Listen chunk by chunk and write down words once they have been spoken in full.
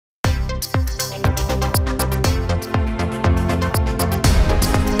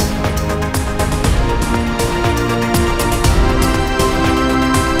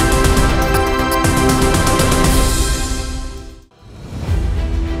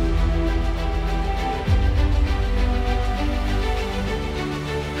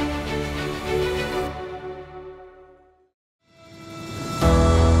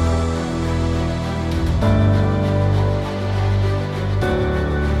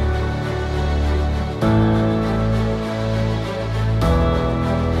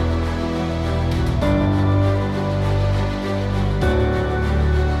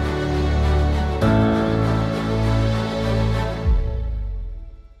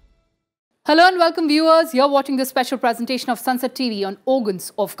Hello and welcome viewers. You're watching this special presentation of Sansad TV on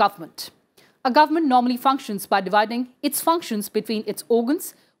organs of government. A government normally functions by dividing its functions between its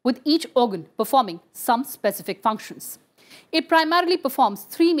organs, with each organ performing some specific functions. It primarily performs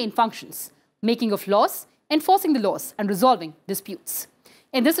three main functions: making of laws, enforcing the laws, and resolving disputes.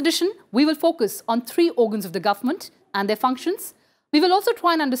 In this edition, we will focus on three organs of the government and their functions. We will also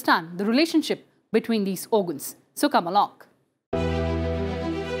try and understand the relationship between these organs. So come along.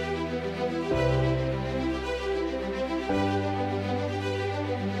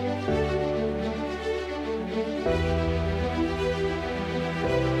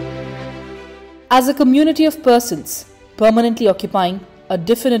 As a community of persons permanently occupying a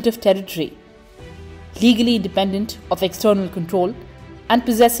definitive territory, legally independent of external control and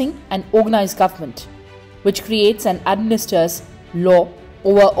possessing an organized government, which creates and administers law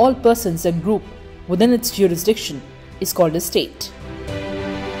over all persons and groups within its jurisdiction, is called a state.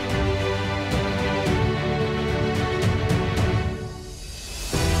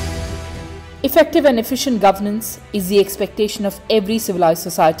 Effective and efficient governance is the expectation of every civilized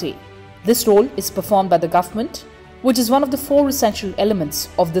society. This role is performed by the government, which is one of the four essential elements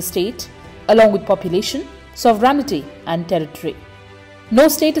of the state, along with population, sovereignty, and territory. No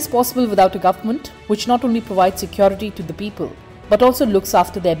state is possible without a government which not only provides security to the people, but also looks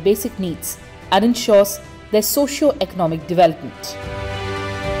after their basic needs and ensures their socio-economic development.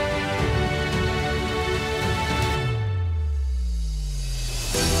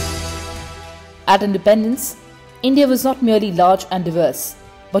 At independence, India was not merely large and diverse,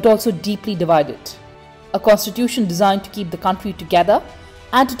 but also deeply divided. A constitution designed to keep the country together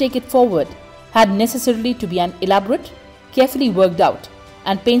and to take it forward had necessarily to be an elaborate, carefully worked out,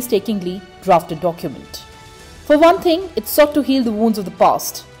 and painstakingly drafted document. For one thing, it sought to heal the wounds of the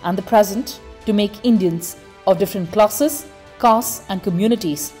past and the present, to make Indians of different classes, castes, and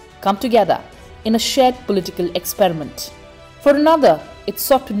communities come together in a shared political experiment. For another, it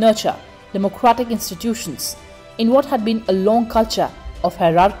sought to nurture democratic institutions in what had been a long culture of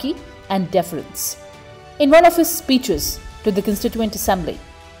hierarchy and deference. In one of his speeches to the Constituent Assembly,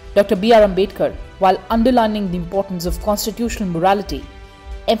 Dr. B.R. Ambedkar, while underlining the importance of constitutional morality,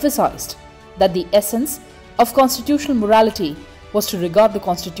 emphasized that the essence of constitutional morality was to regard the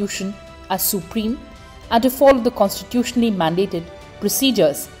Constitution as supreme and to follow the constitutionally mandated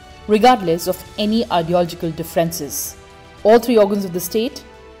procedures regardless of any ideological differences. All three organs of the state,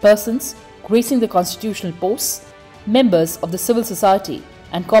 persons gracing the constitutional posts, members of the civil society,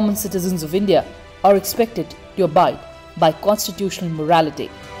 and common citizens of India are expected to abide by constitutional morality.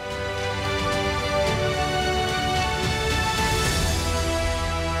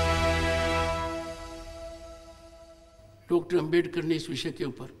 Doctor Ambedkar ने इस विषय के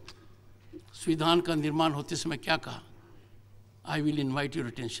ऊपर संविधान का निर्माण होते समय क्या कहा? I will invite your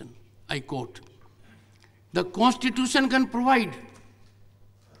attention. I quote, "The Constitution can provide,"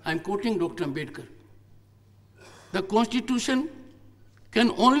 I am quoting Dr. Ambedkar, "the Constitution can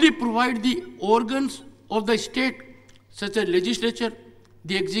only provide the organs of the state, such as legislature,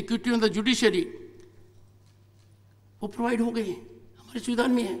 the executive and the judiciary." वो provide हो गए हैं, हमारे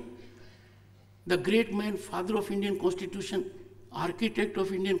संविधान में है. The great man, father of Indian Constitution, architect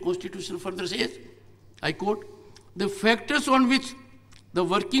of Indian Constitution further says, I quote, "The factors on which the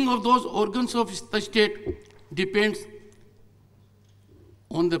working of those organs of the state depends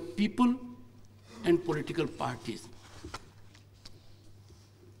on the people and political parties.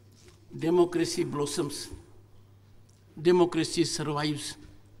 Democracy blossoms, democracy survives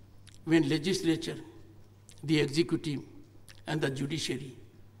when legislature, the executive, and the judiciary,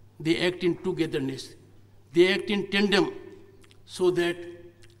 they act in togetherness, they act in tandem, so that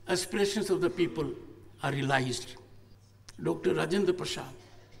aspirations of the people are realized. Dr. Rajendra Prasad,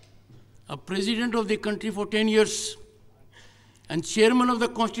 a president of the country for 10 years and chairman of the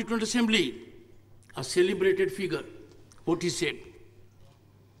Constituent Assembly, a celebrated figure, what he said.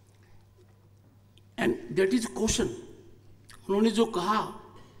 And that is caution. उन्होंने जो कहा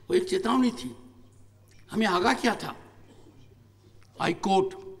वो एक चेतावनी थी, हमें आगाह किया था. I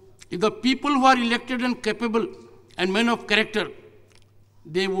quote, "If the people who are elected and capable and men of character,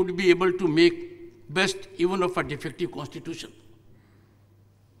 they would be able to make best even of a defective constitution.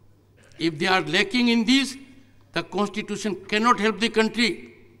 If they are lacking in these, the constitution cannot help the country.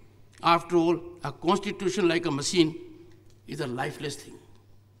 After all, a constitution like a machine is a lifeless thing."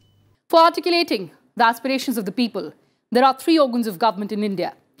 For articulating the aspirations of the people, there are three organs of government in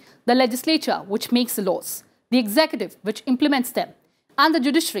India: the legislature, which makes the laws; the executive, which implements them; and the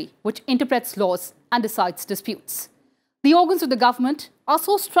judiciary, which interprets laws and decides disputes. The organs of the government are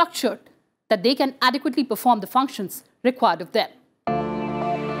so structured that they can adequately perform the functions required of them.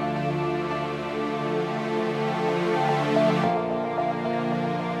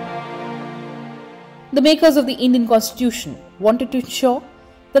 The makers of the Indian Constitution wanted to ensure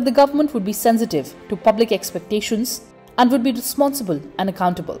that the government would be sensitive to public expectations and would be responsible and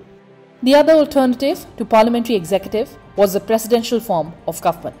accountable. The other alternative to parliamentary executive was the presidential form of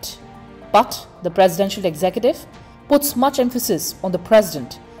government. But the presidential executive puts much emphasis on the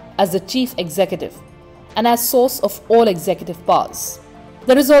president as the chief executive and as source of all executive powers.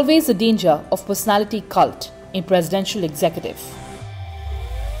 There is always a danger of personality cult in presidential executive.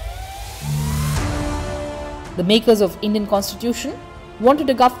 The makers of Indian Constitution wanted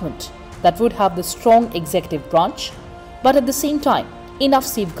a government that would have the strong executive branch, but at the same time, enough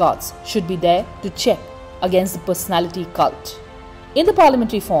safeguards should be there to check against the personality cult. In the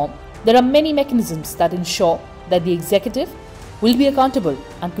parliamentary form, there are many mechanisms that ensure that the executive will be accountable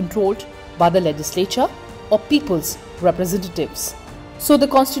and controlled by the legislature or people's representatives. So the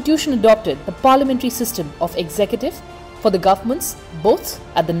Constitution adopted the parliamentary system of executive for the governments both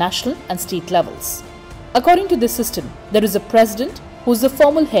at the national and state levels. According to this system, there is a president who is the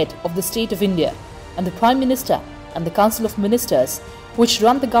formal head of the state of India and the Prime Minister and the Council of Ministers which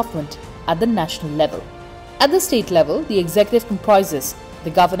run the government at the national level. At the state level, the executive comprises the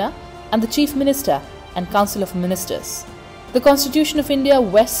governor and the chief minister and Council of Ministers. The Constitution of India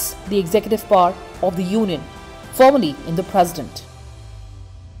vests the executive power of the Union, formally in the President.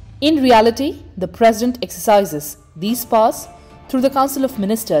 In reality, the President exercises these powers through the Council of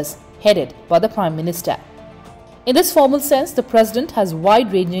Ministers headed by the Prime Minister. In this formal sense, the President has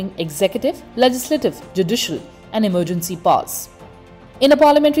wide-ranging executive, legislative, judicial and emergency powers. In a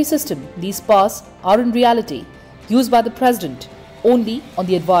parliamentary system, these powers are in reality used by the President only on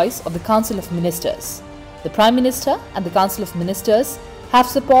the advice of the Council of Ministers. The Prime Minister and the Council of Ministers have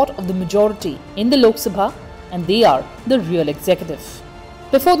support of the majority in the Lok Sabha and they are the real executive.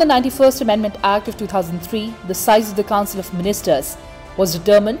 Before the 91st Amendment Act of 2003, the size of the Council of Ministers was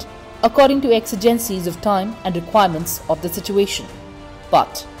determined according to exigencies of time and requirements of the situation.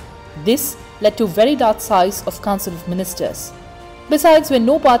 But this led to a very large size of Council of Ministers. Besides, when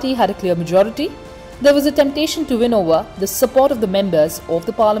no party had a clear majority, there was a temptation to win over the support of the members of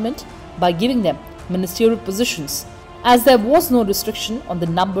the Parliament by giving them ministerial positions, as there was no restriction on the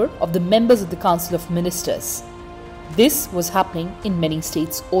number of the members of the Council of Ministers. This was happening in many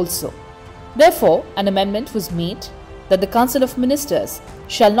states also. Therefore, an amendment was made that the Council of Ministers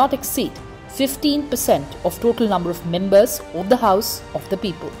shall not exceed 15% of total number of members of the House of the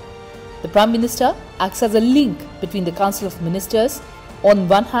People. The Prime Minister acts as a link between the Council of Ministers on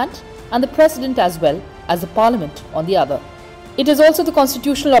one hand and the President as well as the Parliament on the other. It is also the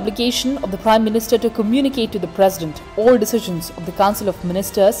constitutional obligation of the Prime Minister to communicate to the President all decisions of the Council of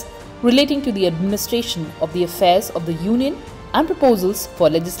Ministers relating to the administration of the affairs of the Union and proposals for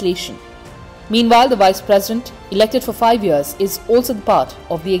legislation. Meanwhile, the Vice President, elected for 5 years, is also the part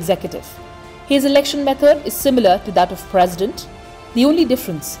of the executive. His election method is similar to that of President. The only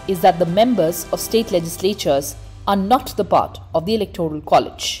difference is that the members of state legislatures are not the part of the Electoral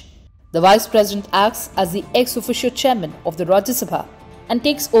College. The Vice President acts as the ex officio chairman of the Rajya Sabha and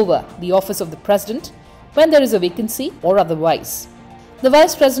takes over the office of the President when there is a vacancy or otherwise. The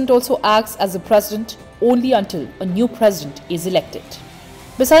Vice President also acts as the President only until a new President is elected.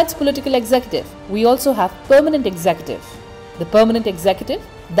 Besides political executive, we also have permanent executive. The permanent executive,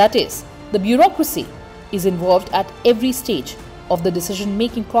 that is, the bureaucracy, is involved at every stage of the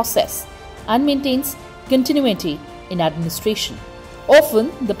decision-making process and maintains continuity in administration.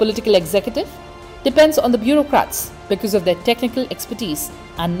 Often, the political executive depends on the bureaucrats because of their technical expertise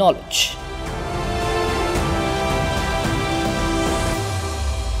and knowledge.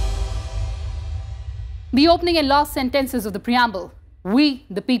 The opening and last sentences of the preamble, "We,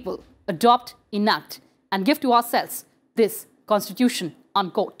 the people, adopt, enact, and give to ourselves this Constitution,"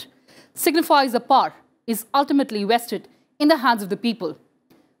 unquote, signifies the power is ultimately vested in the hands of the people.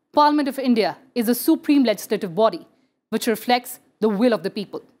 Parliament of India is the supreme legislative body which reflects the will of the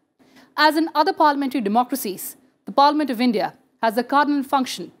people. As in other parliamentary democracies, the Parliament of India has the cardinal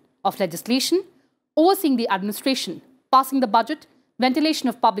function of legislation, overseeing the administration, passing the budget, ventilation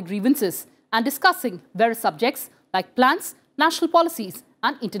of public grievances, and discussing various subjects like plans, national policies,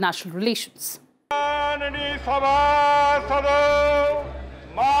 and international relations.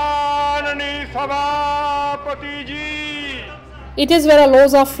 It is where our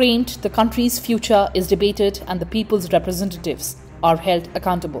laws are framed, the country's future is debated, and the people's representatives are held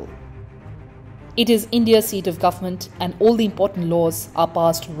accountable. It is India's seat of government, and all the important laws are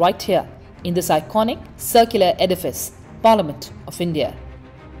passed right here in this iconic circular edifice, Parliament of India.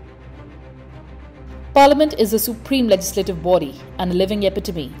 Parliament is the supreme legislative body and a living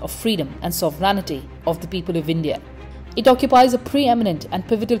epitome of freedom and sovereignty of the people of India. It occupies a preeminent and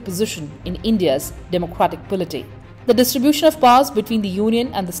pivotal position in India's democratic polity. The distribution of powers between the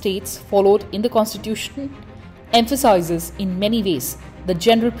Union and the states followed in the Constitution emphasizes in many ways the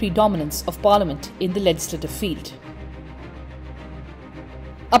general predominance of Parliament in the legislative field.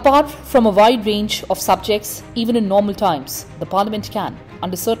 Apart from a wide range of subjects, even in normal times, the Parliament can,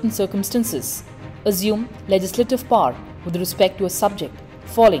 under certain circumstances, assume legislative power with respect to a subject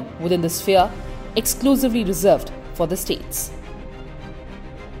falling within the sphere exclusively reserved for the states.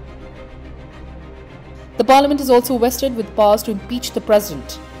 The Parliament is also vested with powers to impeach the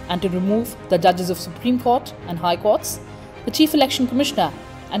President and to remove the judges of Supreme Court and High Courts, the Chief Election Commissioner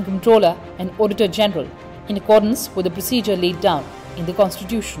and Comptroller and Auditor General in accordance with the procedure laid down in the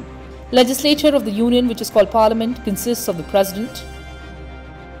Constitution. Legislature of the Union, which is called Parliament, consists of the President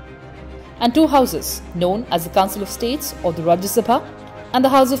and two houses known as the Council of States or the Rajya Sabha and the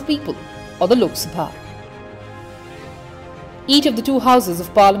House of People or the Lok Sabha. Each of the two houses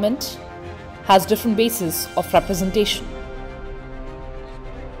of Parliament has different bases of representation.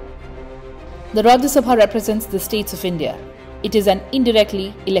 The Rajya Sabha represents the states of India. It is an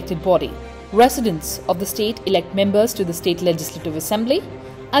indirectly elected body. Residents of the state elect members to the State Legislative Assembly,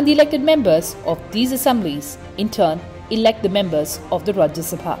 and the elected members of these assemblies, in turn, elect the members of the Rajya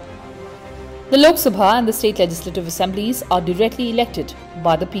Sabha. The Lok Sabha and the State Legislative Assemblies are directly elected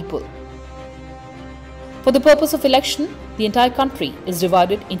by the people. For the purpose of election, the entire country is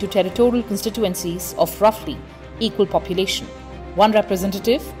divided into territorial constituencies of roughly equal population. One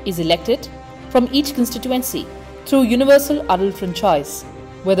representative is elected from each constituency through universal adult franchise,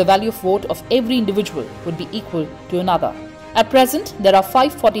 where the value of vote of every individual would be equal to another. At present, there are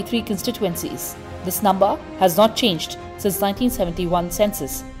 543 constituencies. This number has not changed since 1971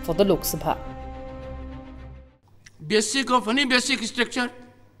 census for the Lok Sabha. Basic of any basic structure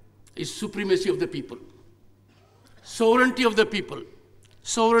is supremacy of the people, sovereignty of the people,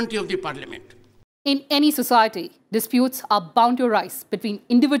 sovereignty of the Parliament. In any society, disputes are bound to arise between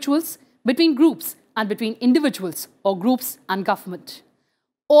individuals, between groups, and between individuals or groups and government.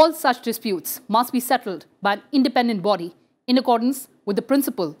 All such disputes must be settled by an independent body in accordance with the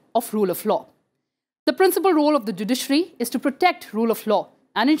principle of rule of law. The principal role of the judiciary is to protect rule of law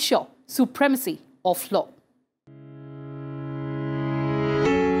and ensure supremacy of law.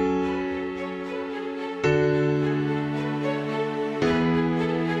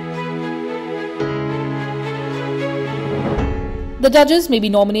 The judges may be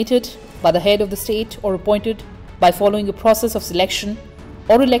nominated by the head of the state or appointed by following a process of selection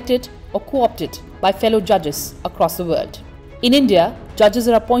or elected or co-opted by fellow judges across the world. In India, judges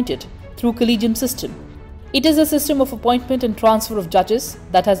are appointed through collegium system. It is a system of appointment and transfer of judges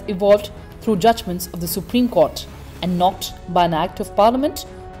that has evolved through judgments of the Supreme Court and not by an act of Parliament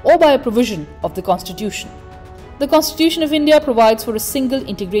or by a provision of the Constitution. The Constitution of India provides for a single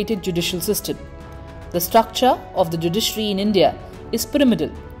integrated judicial system. The structure of the judiciary in India is pyramidal,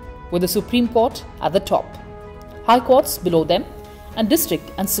 with the Supreme Court at the top, High Courts below them, and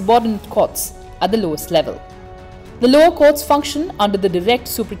district and subordinate courts at the lowest level. The lower courts function under the direct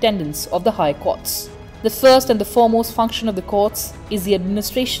superintendence of the higher courts. The first and the foremost function of the courts is the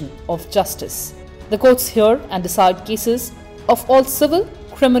administration of justice. The courts hear and decide cases of all civil,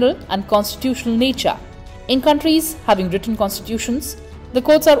 criminal, and constitutional nature. In countries having written constitutions, the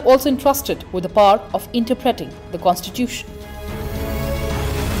courts are also entrusted with the power of interpreting the constitution.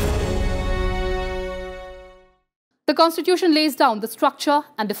 The Constitution lays down the structure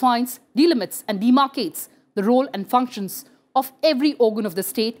and defines, delimits and demarcates the role and functions of every organ of the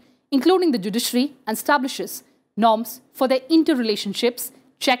state, including the judiciary, and establishes norms for their interrelationships,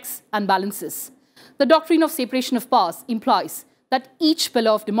 checks and balances. The doctrine of separation of powers implies that each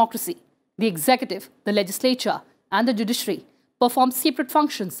pillar of democracy, the executive, the legislature and the judiciary, perform separate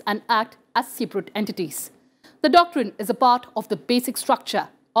functions and act as separate entities. The doctrine is a part of the basic structure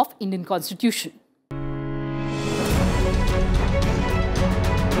of Indian Constitution.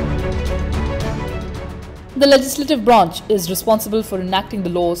 The legislative branch is responsible for enacting the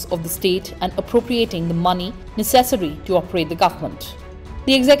laws of the state and appropriating the money necessary to operate the government.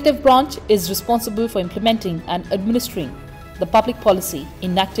 The executive branch is responsible for implementing and administering the public policy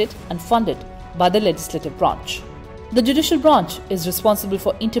enacted and funded by the legislative branch. The judicial branch is responsible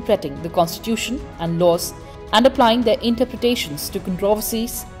for interpreting the constitution and laws and applying their interpretations to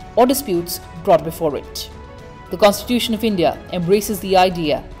controversies or disputes brought before it. The Constitution of India embraces the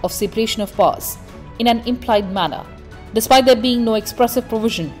idea of separation of powers in an implied manner, despite there being no expressive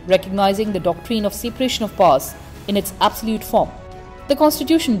provision recognizing the doctrine of separation of powers in its absolute form. The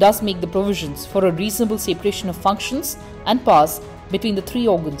Constitution does make the provisions for a reasonable separation of functions and powers between the three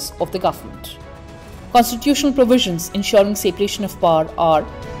organs of the government. Constitutional provisions ensuring separation of power are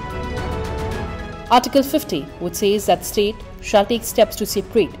Article 50, which says that state shall take steps to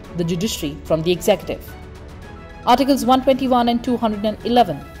separate the judiciary from the executive. Articles 121 and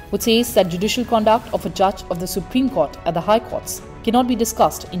 211, which says that judicial conduct of a judge of the Supreme Court at the High Courts cannot be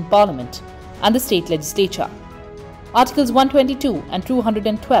discussed in Parliament and the state legislature. Articles 122 and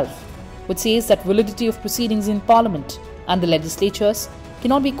 212, which says that validity of proceedings in Parliament and the legislatures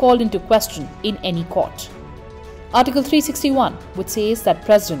cannot be called into question in any court. Article 361, which says that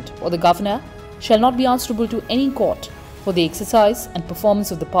President or the Governor shall not be answerable to any court for the exercise and performance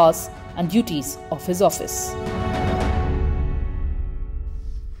of the powers and duties of his office.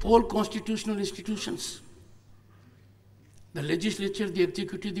 All constitutional institutions, the legislature, the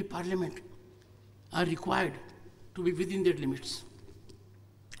executive, the parliament, are required to be within their limits.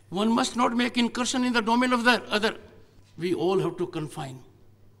 One must not make incursion in the domain of the other. We all have to confine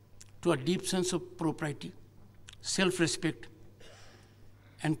to a deep sense of propriety, self-respect,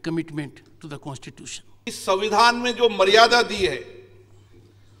 and commitment to the Constitution. इस संविधान में जो मर्यादा दी है,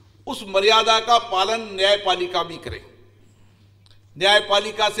 उस मर्यादा का पालन न्यायपालिका भी करे।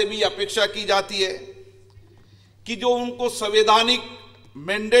 न्यायपालिका से भी अपेक्षा की जाती है कि जो उनको संवैधानिक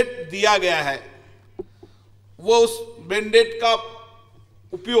मैंडेट दिया गया है, वो उस मैंडेट का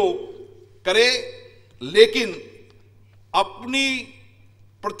उपयोग करे, लेकिन अपनी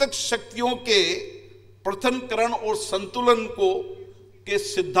प्रत्यक्ष शक्तियों के प्रथनकरण और संतुलन को के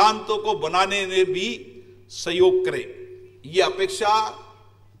सिद्धांतों को बनाने में भी सहयोग करे। ये अपेक्षा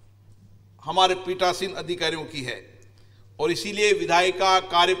हमारे पीठासीन अधिकारियों की है और इसीलिए विधायिका,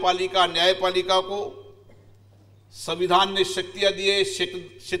 कार्यपालिका, न्यायपालिका को संविधान ने शक्तियां दी है,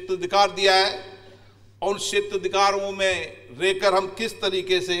 क्षेत्राधिकार दिया है और उन क्षेत्राधिकारों में रहकर हम किस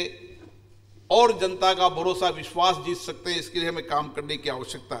तरीके से और जनता का भरोसा, विश्वास जीत सकते हैं, इसके लिए हमें काम करने की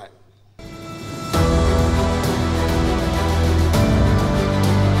आवश्यकता है।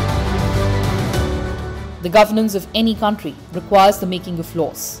 The governance of any country requires the making of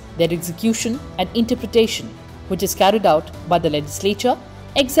laws, their execution and interpretation, which is carried out by the legislature,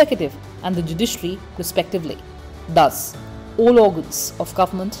 executive and the judiciary respectively. Thus, all organs of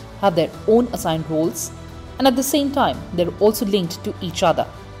government have their own assigned roles and at the same time they are also linked to each other.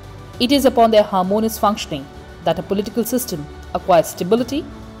 It is upon their harmonious functioning that a political system acquires stability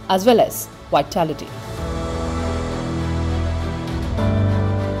as well as vitality.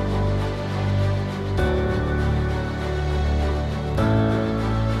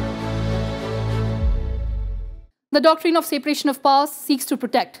 The doctrine of separation of powers seeks to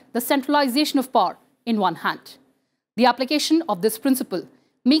protect the centralization of power in one hand. The application of this principle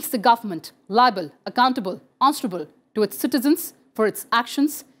makes the government liable, accountable, answerable to its citizens for its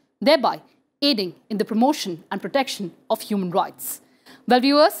actions, thereby aiding in the promotion and protection of human rights. Well,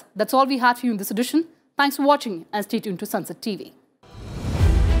 viewers, that's all we had for you in this edition. Thanks for watching and stay tuned to Sansad TV.